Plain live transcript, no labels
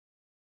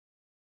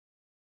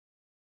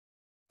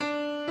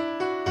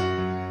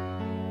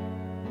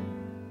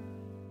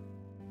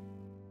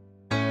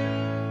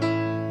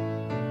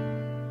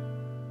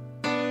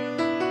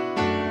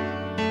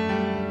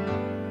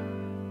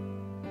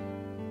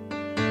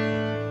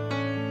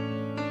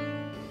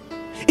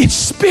It's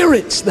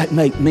spirits that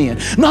make men,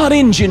 not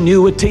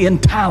ingenuity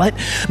and talent,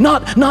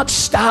 not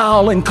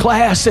style and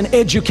class and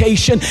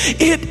education.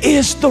 It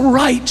is the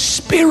right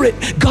spirit.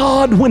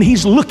 God, when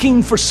He's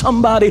looking for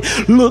somebody,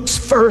 looks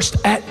first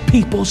at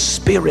people's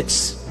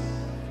spirits.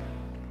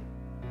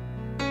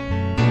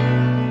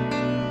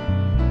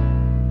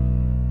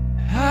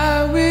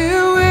 I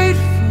will wait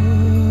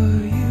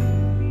for you,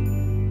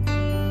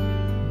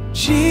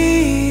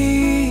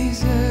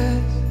 Jesus.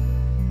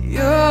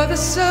 You're the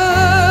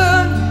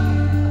sun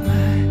of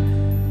my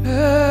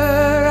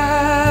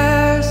horizon.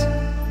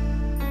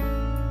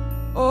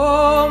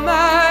 All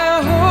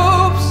my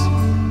hopes,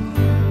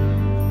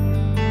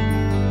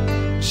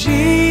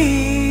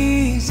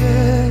 Jesus,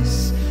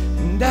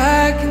 and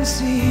I can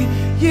see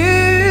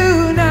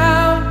you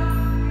now.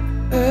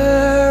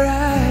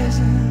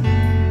 Horizon,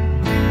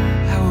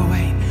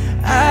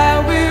 I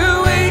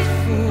will wait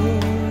for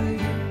you.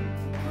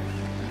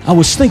 I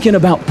was thinking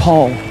about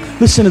Paul.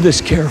 Listen to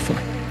this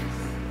carefully.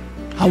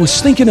 I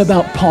was thinking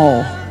about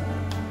Paul.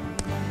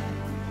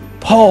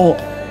 Paul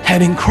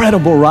had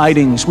incredible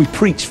writings. We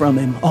preach from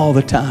him all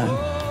the time.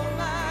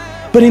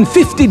 But in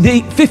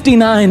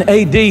 59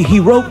 AD, he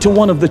wrote to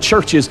one of the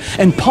churches,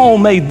 and Paul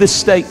made this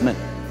statement: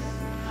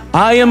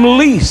 I am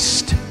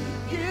least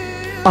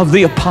of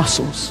the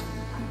apostles.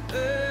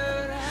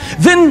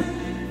 Then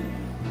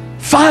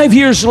 5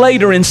 years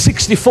later, in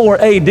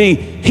 64 AD,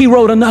 he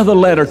wrote another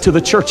letter to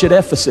the church at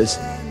Ephesus.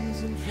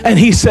 And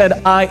he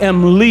said, I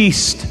am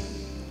least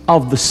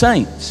of the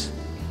saints.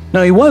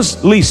 Now, he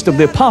was least of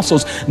the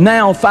apostles.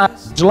 Now, 5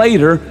 years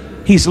later,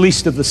 he's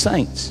least of the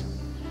saints.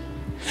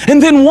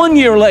 And then 1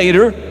 year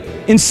later,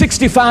 in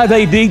 65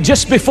 AD,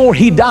 just before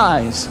he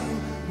dies,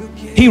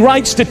 he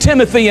writes to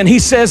Timothy and he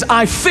says,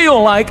 I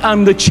feel like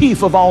I'm the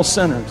chief of all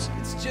sinners.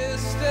 It's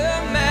just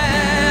a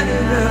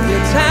matter of your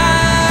time.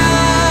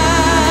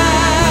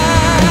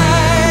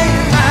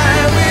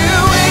 I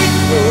will wait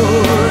for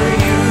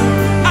you.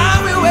 I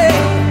will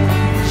wait.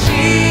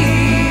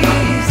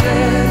 Jesus,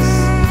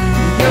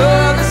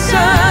 you're the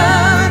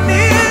sun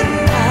in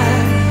my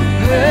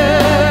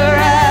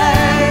horizon.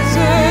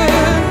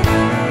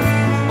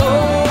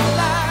 All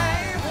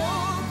I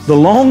hope. The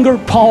longer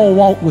Paul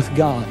walked with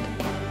God,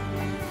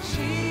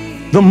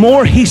 the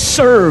more he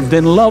served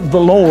and loved the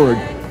Lord,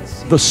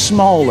 the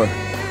smaller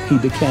he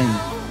became.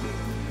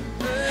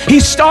 He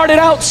started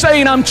out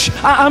saying,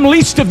 I'm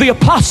least of the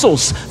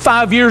apostles.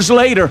 5 years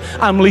later,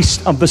 I'm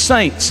least of the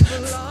saints.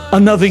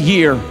 Another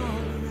year,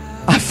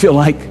 I feel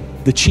like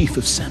the chief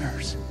of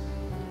sinners.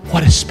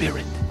 What a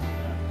spirit.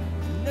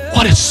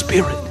 What a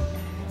spirit.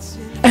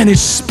 And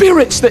it's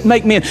spirits that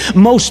make men.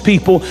 Most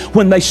people,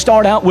 when they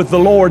start out with the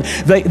Lord,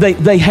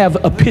 they have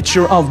a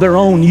picture of their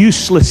own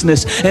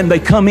uselessness, and they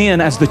come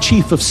in as the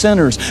chief of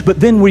sinners. But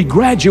then we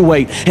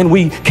graduate and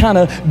we kind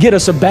of get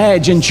us a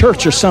badge in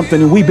church or something,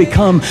 and we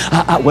become,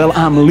 well,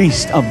 I'm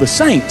least of the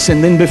saints.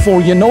 And then before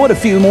you know it, a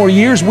few more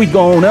years, we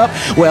go on up,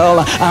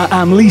 well,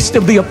 I'm least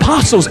of the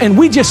apostles. And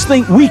we just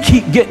think we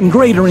keep getting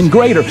greater and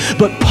greater.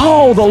 But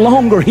Paul, the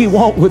longer he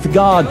walked with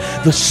God,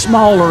 the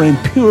smaller and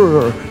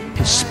purer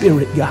his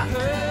spirit got.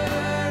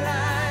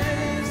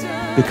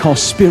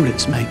 Because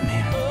spirits make men.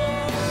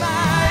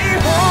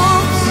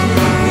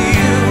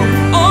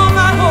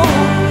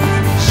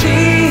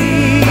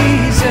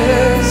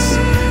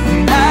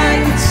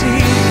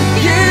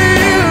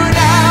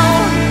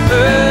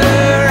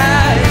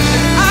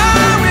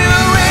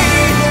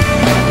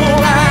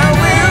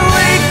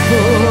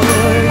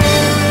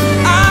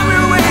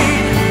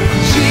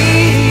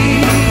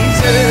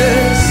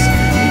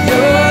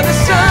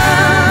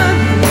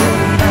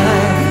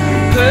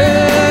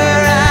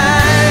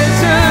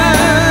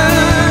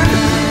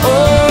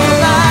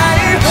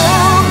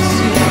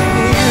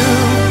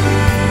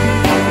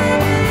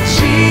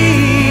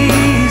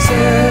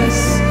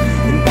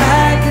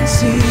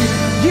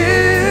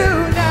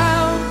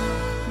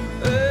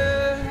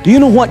 Do you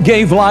know what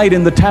gave light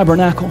in the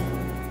tabernacle?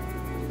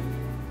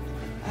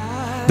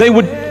 They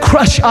would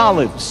crush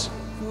olives.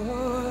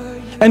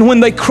 And when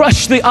they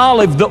crushed the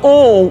olive, the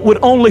oil would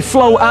only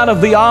flow out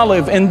of the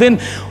olive. And then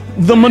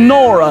the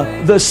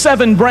menorah, the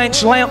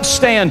 7-branch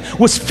lampstand,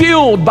 was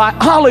fueled by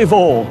olive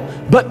oil.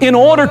 But in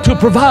order to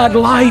provide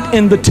light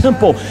in the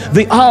temple,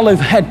 the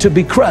olive had to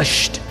be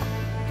crushed.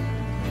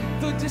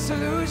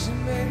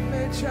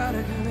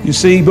 You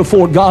see,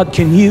 before God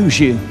can use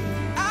you,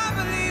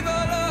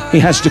 He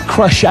has to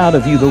crush out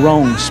of you the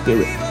wrong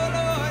spirit.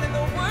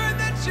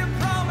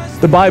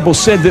 The Bible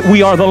said that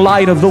we are the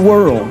light of the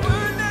world.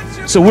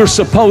 So we're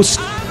supposed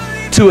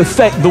to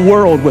affect the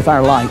world with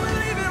our light.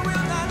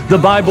 The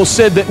Bible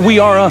said that we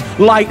are a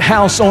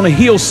lighthouse on a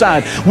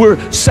hillside. We're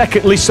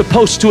secondly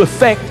supposed to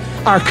affect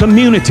our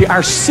community,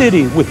 our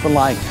city with the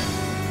light.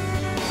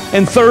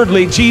 And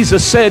thirdly,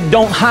 Jesus said,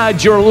 don't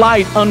hide your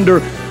light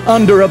under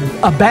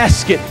a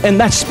basket, and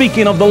that's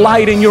speaking of the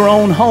light in your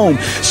own home.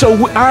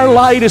 So our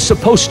light is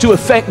supposed to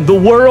affect the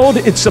world.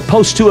 It is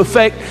supposed to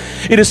affect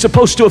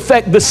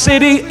the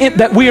city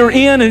that we are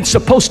in, and it's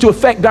supposed to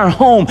affect our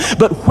home.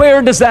 But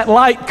where does that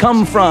light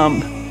come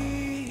from?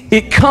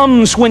 It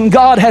comes when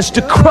God has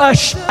to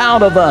crush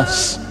out of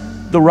us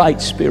the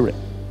right spirit.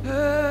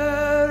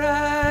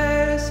 Horizon,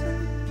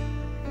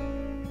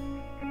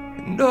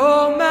 and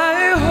all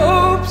my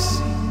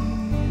hopes,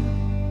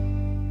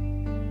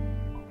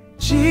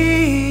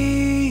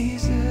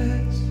 Jesus,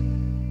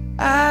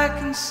 I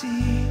can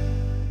see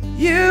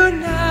you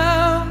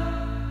now.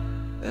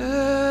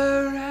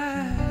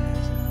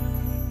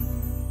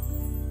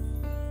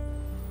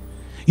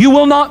 You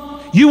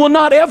will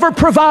not ever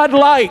provide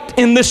light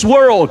in this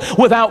world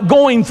without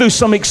going through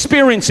some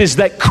experiences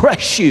that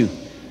crush you.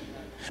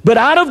 But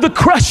out of the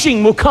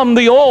crushing will come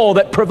the oil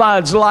that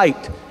provides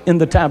light in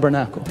the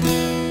tabernacle.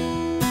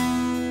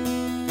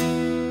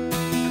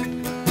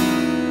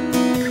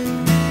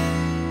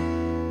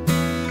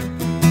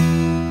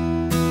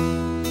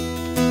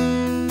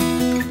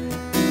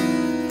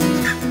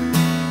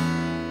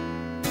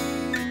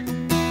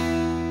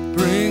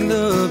 Bring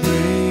the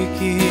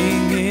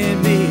breaking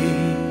in me.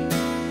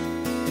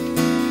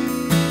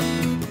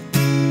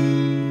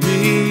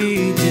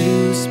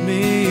 Reduce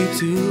me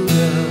to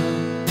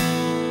love.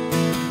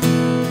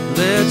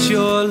 Let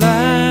your light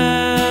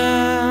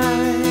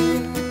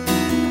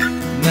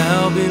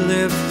now be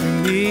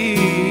lifting me,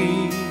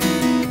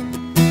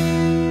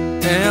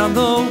 and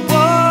the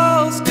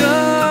walls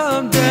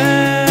come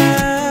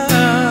down.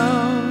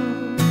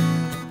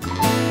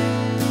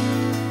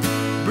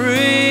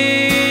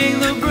 Bring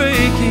the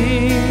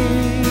breaking.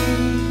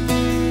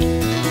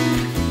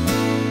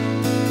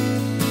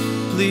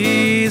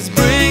 Please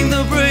bring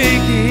the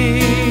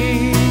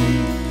breaking,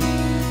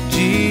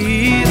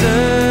 Jesus.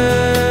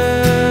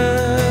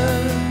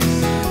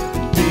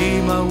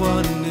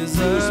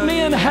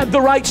 Had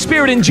the right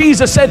spirit, and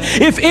Jesus said,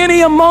 if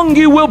any among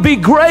you will be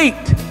great,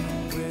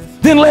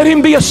 then let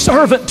him be a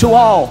servant to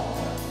all.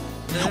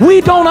 We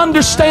don't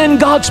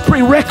understand God's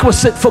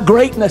prerequisite for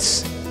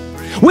greatness.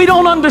 We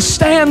don't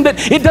understand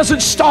that it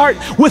doesn't start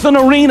with an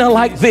arena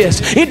like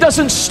this. It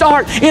doesn't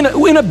start in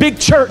a big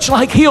church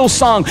like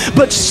Hillsong.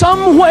 But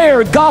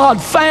somewhere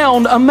God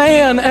found a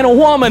man and a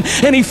woman,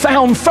 and he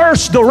found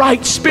first the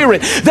right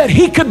spirit, that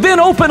he could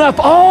then open up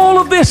all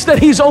of this that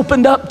he's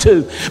opened up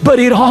to. But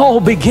it all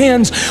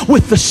begins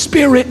with the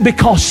spirit,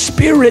 because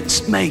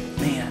spirits make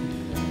men.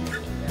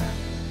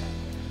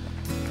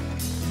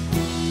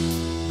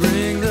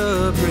 Bring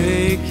the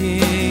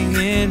breaking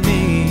in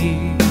me.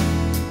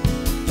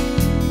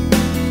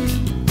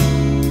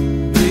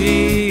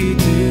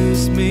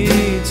 Reduce me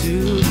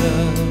to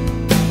love.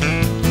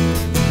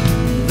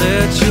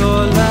 Let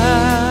your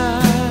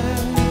light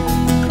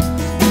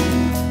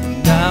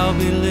now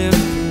be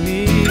lifting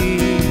me,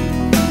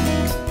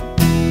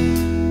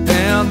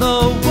 and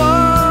the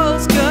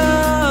walls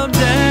come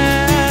down.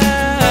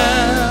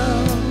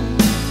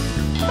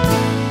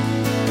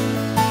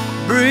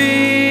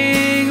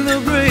 Bring the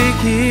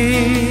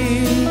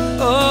breaking.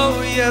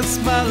 Oh yes,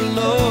 my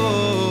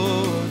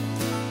Lord.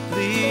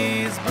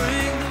 Please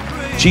bring the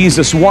breaking.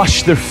 Jesus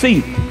washed their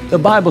feet. The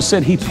Bible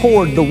said he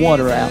poured the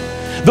water out.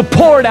 The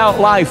poured out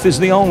life is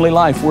the only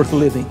life worth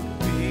living.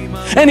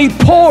 And he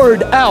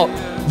poured out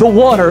the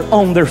water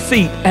on their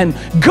feet and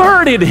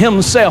girded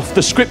himself,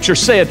 the scripture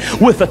said,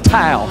 with a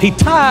towel. He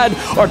tied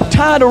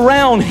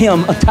around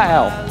him a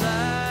towel.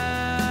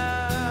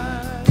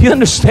 Do you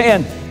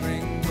understand?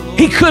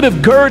 He could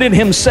have girded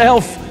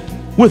himself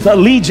with a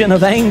legion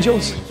of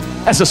angels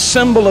as a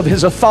symbol of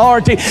his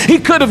authority. He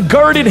could have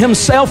girded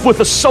himself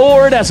with a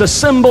sword as a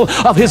symbol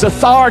of his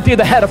authority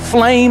that had a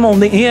flame on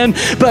the end.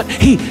 But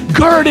he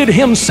girded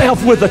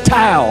himself with a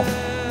towel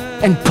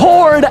and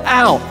poured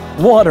out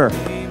water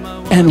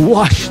and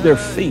washed their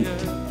feet,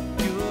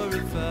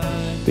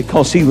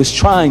 because he was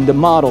trying to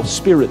model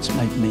spirits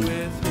make men.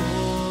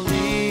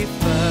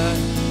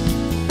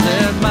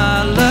 Let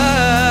my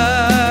life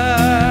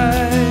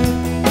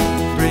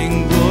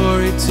bring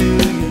glory to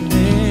your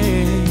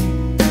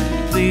name.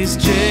 Please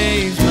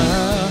change my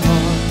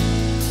heart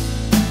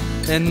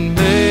and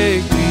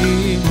make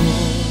me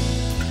more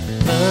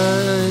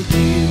like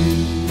you.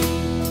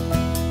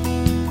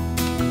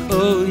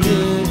 Oh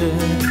yes,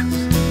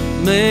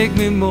 make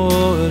me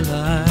more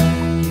like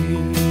you.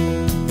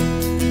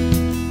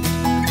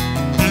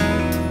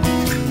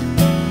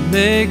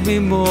 Make me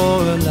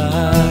more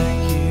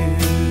like you.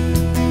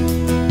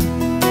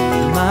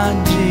 My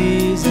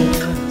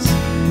Jesus,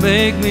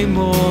 make me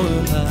more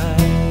like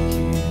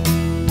you.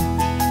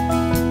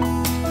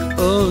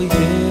 Oh yeah.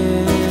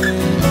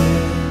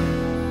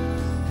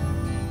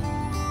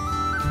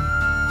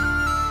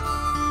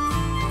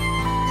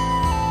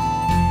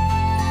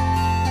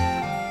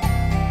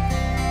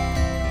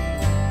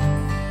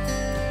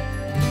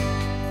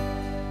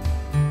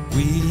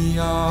 We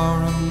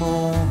are a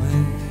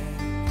moment,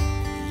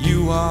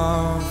 you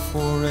are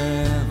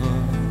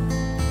forever,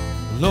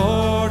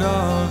 Lord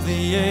of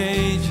the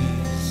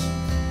ages,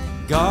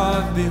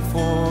 God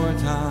before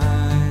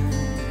time.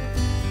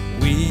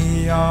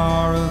 We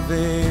are a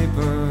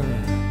vapor,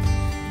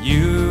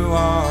 you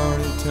are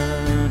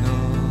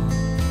eternal,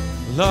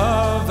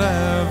 love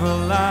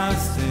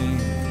everlasting,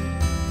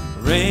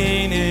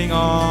 reigning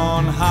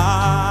on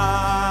high.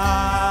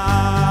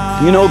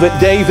 You know that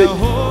David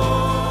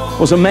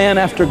was a man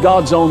after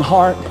God's own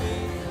heart.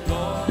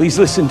 Please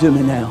listen to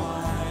me now.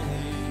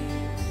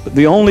 But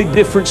the only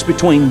difference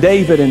between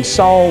David and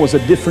Saul was a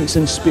difference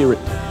in spirit.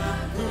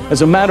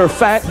 As a matter of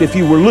fact, if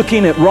you were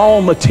looking at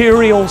raw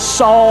material,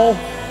 Saul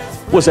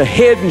was a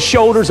head and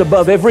shoulders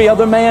above every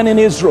other man in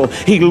Israel.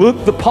 He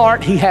looked the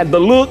part, he had the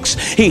looks,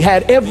 he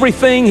had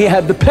everything, he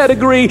had the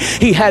pedigree,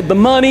 he had the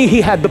money,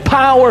 he had the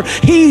power,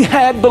 he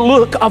had the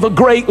look of a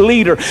great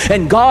leader.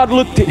 And God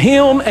looked at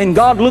him, and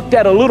God looked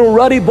at a little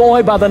ruddy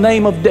boy by the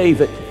name of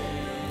David.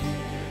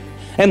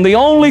 And the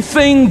only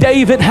thing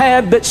David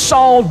had that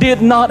Saul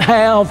did not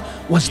have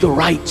was the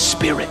right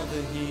spirit.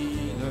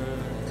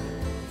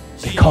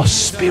 Because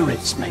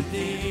spirits make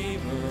men.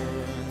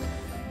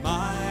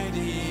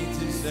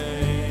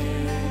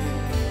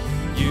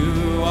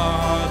 You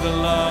are the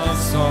love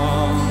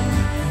song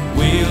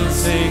we'll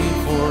sing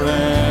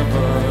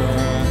forever,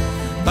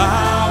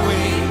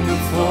 bowing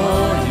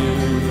before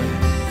you,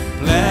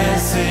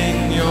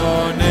 blessing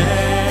your name.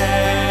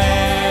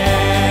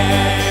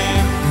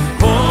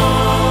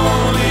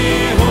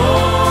 Holy,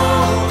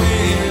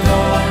 holy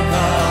Lord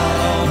God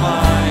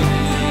Almighty,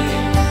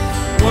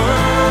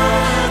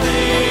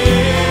 worthy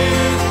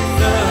is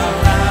the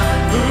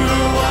Lamb who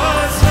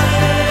was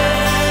slain.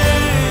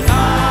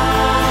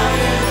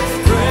 Highest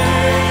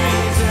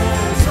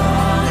praises,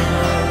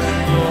 honor, and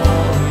glory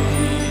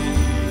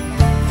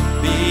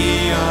be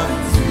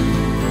unto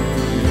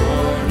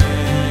your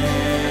name.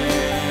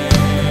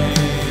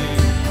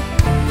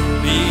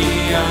 Be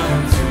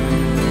unto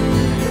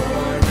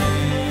your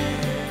name.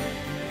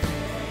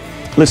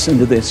 Listen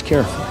to this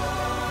carefully.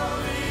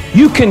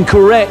 You can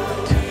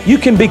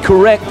be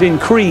correct in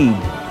creed,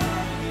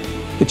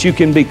 but you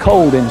can be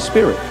cold in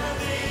spirit.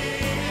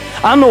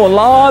 I know a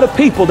lot of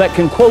people that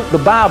can quote the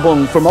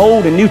Bible from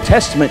Old and New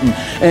Testament,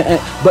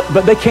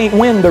 but they can't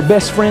win their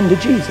best friend to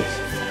Jesus.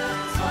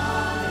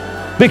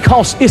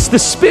 Because it's the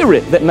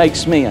Spirit that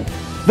makes men.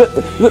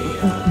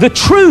 The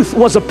truth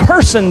was a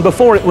person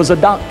before it was a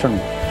doctrine.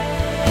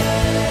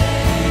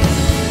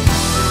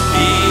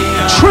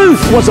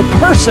 Truth was a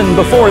person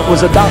before it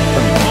was a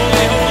doctrine.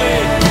 Holy,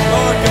 holy,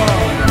 Lord God.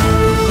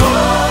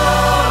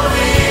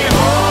 Holy,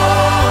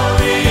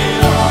 holy,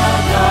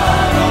 Lord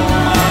God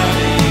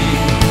Almighty.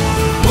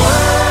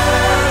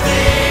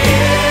 Worthy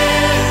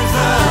is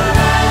the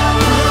Lamb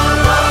who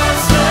was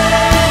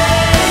slain.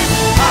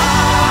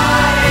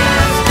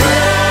 Highest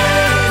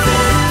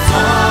praises,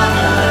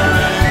 honor,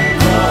 and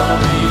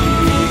glory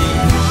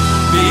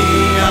be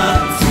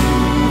unto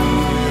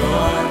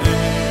your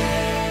name.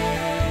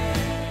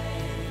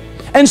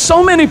 And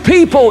so many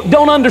people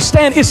don't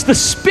understand it's the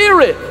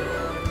spirit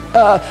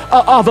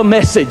of a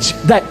message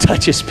that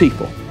touches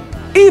people.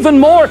 Even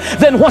more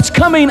than what's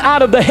coming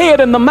out of the head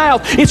and the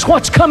mouth, it's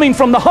what's coming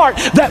from the heart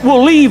that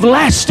will leave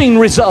lasting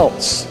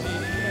results.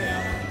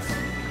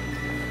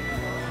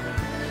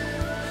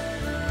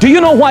 Do you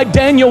know why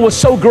Daniel was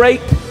so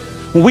great?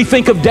 When we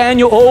think of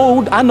Daniel,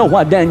 oh, I know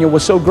why Daniel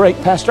was so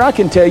great, Pastor. I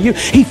can tell you,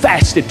 he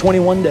fasted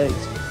 21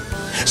 days.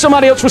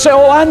 Somebody else will say,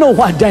 oh, I know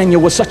why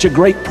Daniel was such a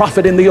great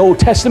prophet in the Old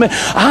Testament.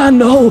 I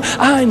know.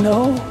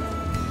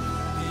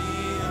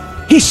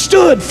 He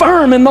stood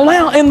firm in the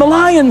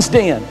lion's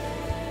den.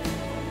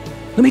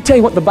 Let me tell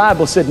you what the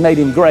Bible said made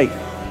him great.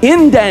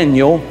 In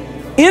Daniel,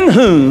 in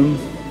whom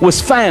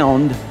was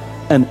found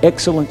an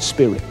excellent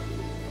spirit.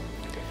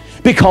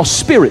 Because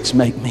spirits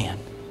make men.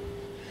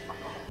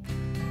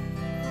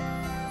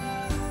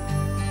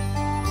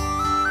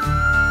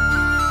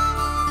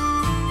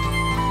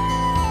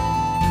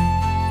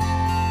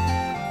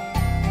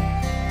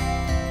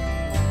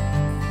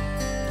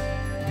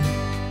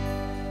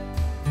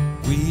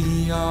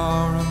 We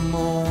are a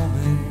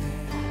moment.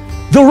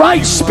 The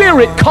right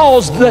spirit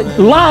caused the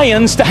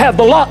lions to have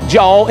the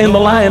lockjaw in the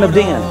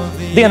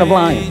den of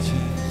lions.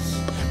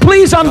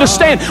 Please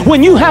understand,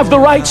 when you have the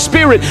right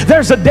spirit,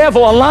 there's a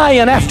devil, a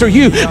lion after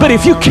you. But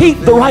if you keep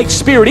the right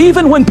spirit,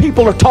 even when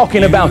people are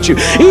talking about you,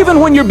 even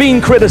when you're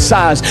being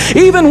criticized,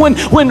 even when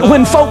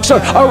folks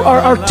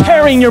are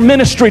tearing your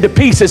ministry to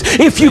pieces,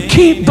 if you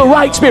keep the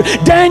right spirit.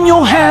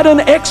 Daniel had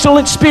an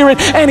excellent spirit,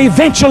 and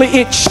eventually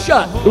it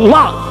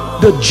locked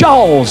the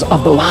jaws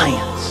of the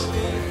lions.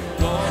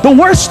 The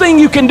worst thing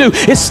you can do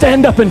is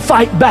stand up and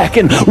fight back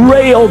and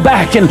rail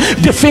back and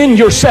defend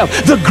yourself.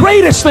 The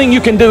greatest thing you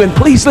can do, and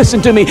please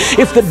listen to me,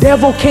 if the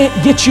devil can't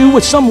get you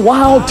with some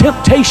wild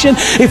temptation,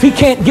 if he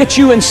can't get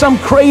you in some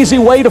crazy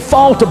way to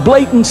fall to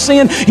blatant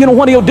sin, you know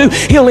what he'll do?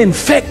 He'll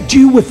infect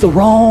you with the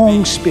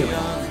wrong spirit.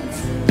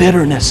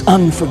 Bitterness,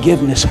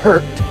 unforgiveness,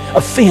 hurt,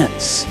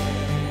 offense.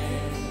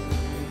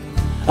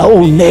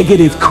 Oh,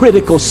 negative,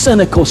 critical,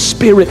 cynical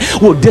spirit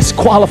will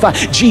disqualify.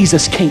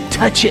 Jesus can't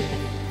touch it.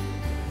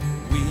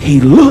 He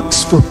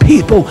looks for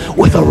people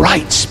with a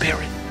right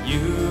spirit.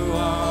 You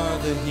are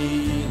the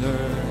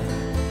healer,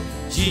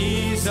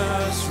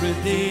 Jesus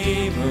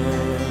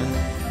Redeemer,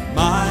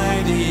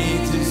 mighty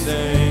to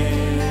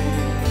save.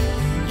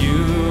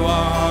 You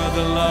are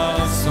the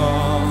love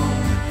song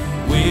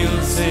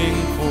we'll sing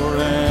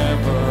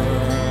forever,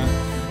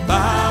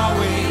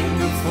 bowing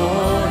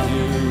before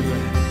you,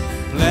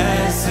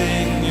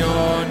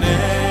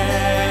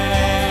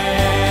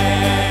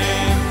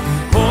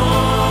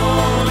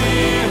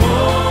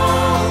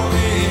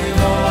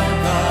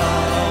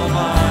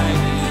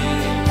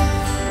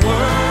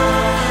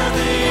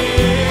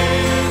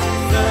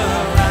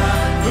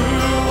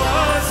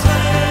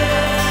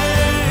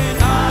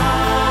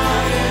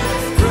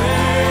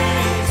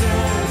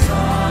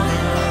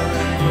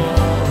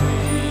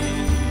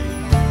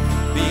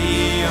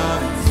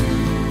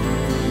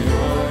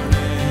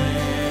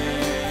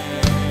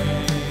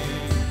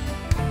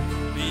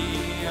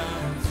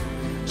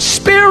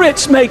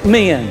 Spirits make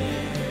men.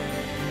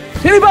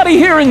 Anybody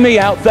hearing me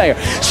out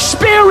there?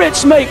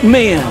 Spirits make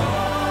men.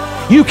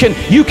 You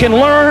can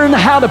learn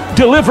how to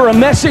deliver a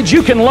message.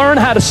 You can learn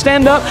how to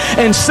stand up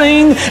and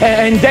sing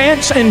and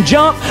dance and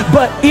jump.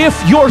 But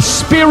if your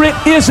spirit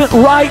isn't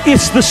right,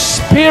 it's the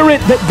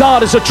spirit that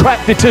God is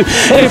attracted to.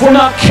 And if we're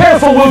not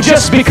careful, we'll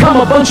just become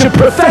a bunch of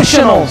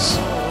professionals.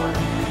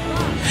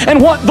 And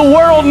what the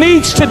world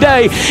needs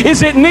today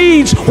is it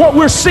needs what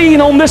we're seeing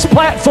on this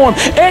platform,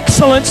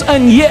 excellence,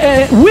 and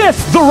yet with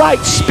the right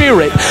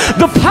spirit.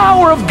 The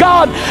power of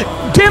God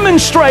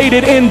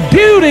demonstrated in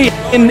beauty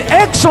and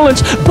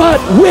excellence, but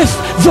with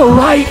the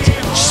right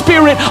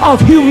spirit of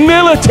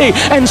humility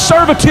and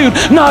servitude,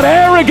 not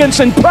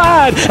arrogance and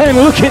pride and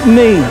look at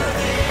me.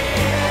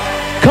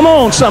 Come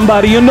on,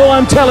 somebody, you know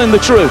I'm telling the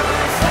truth.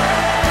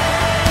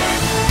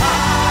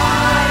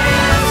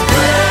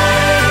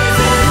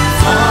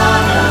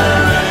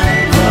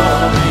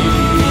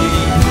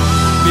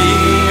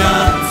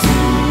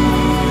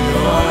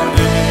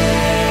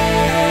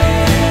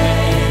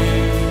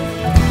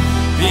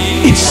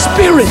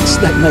 Spirits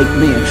that make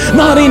men,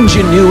 not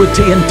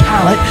ingenuity and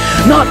talent,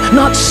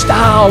 not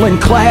style and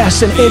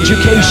class and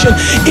education.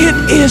 It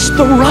is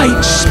the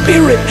right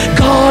spirit.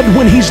 God,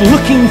 when He's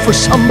looking for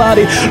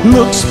somebody,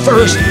 looks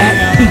first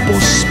at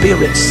people's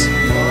spirits.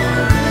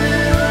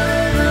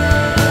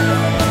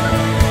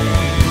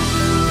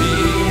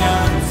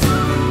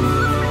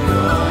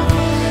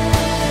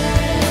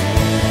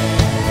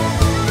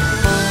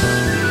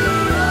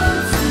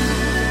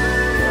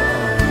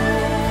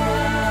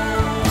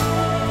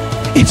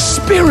 It's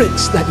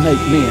spirits that make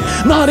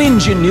men, not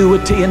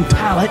ingenuity and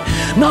talent,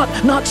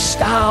 not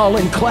style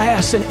and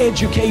class and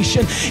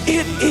education.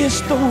 It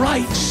is the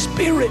right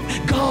spirit.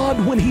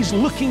 God, when He's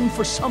looking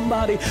for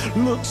somebody,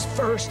 looks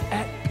first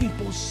at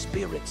people's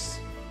spirits.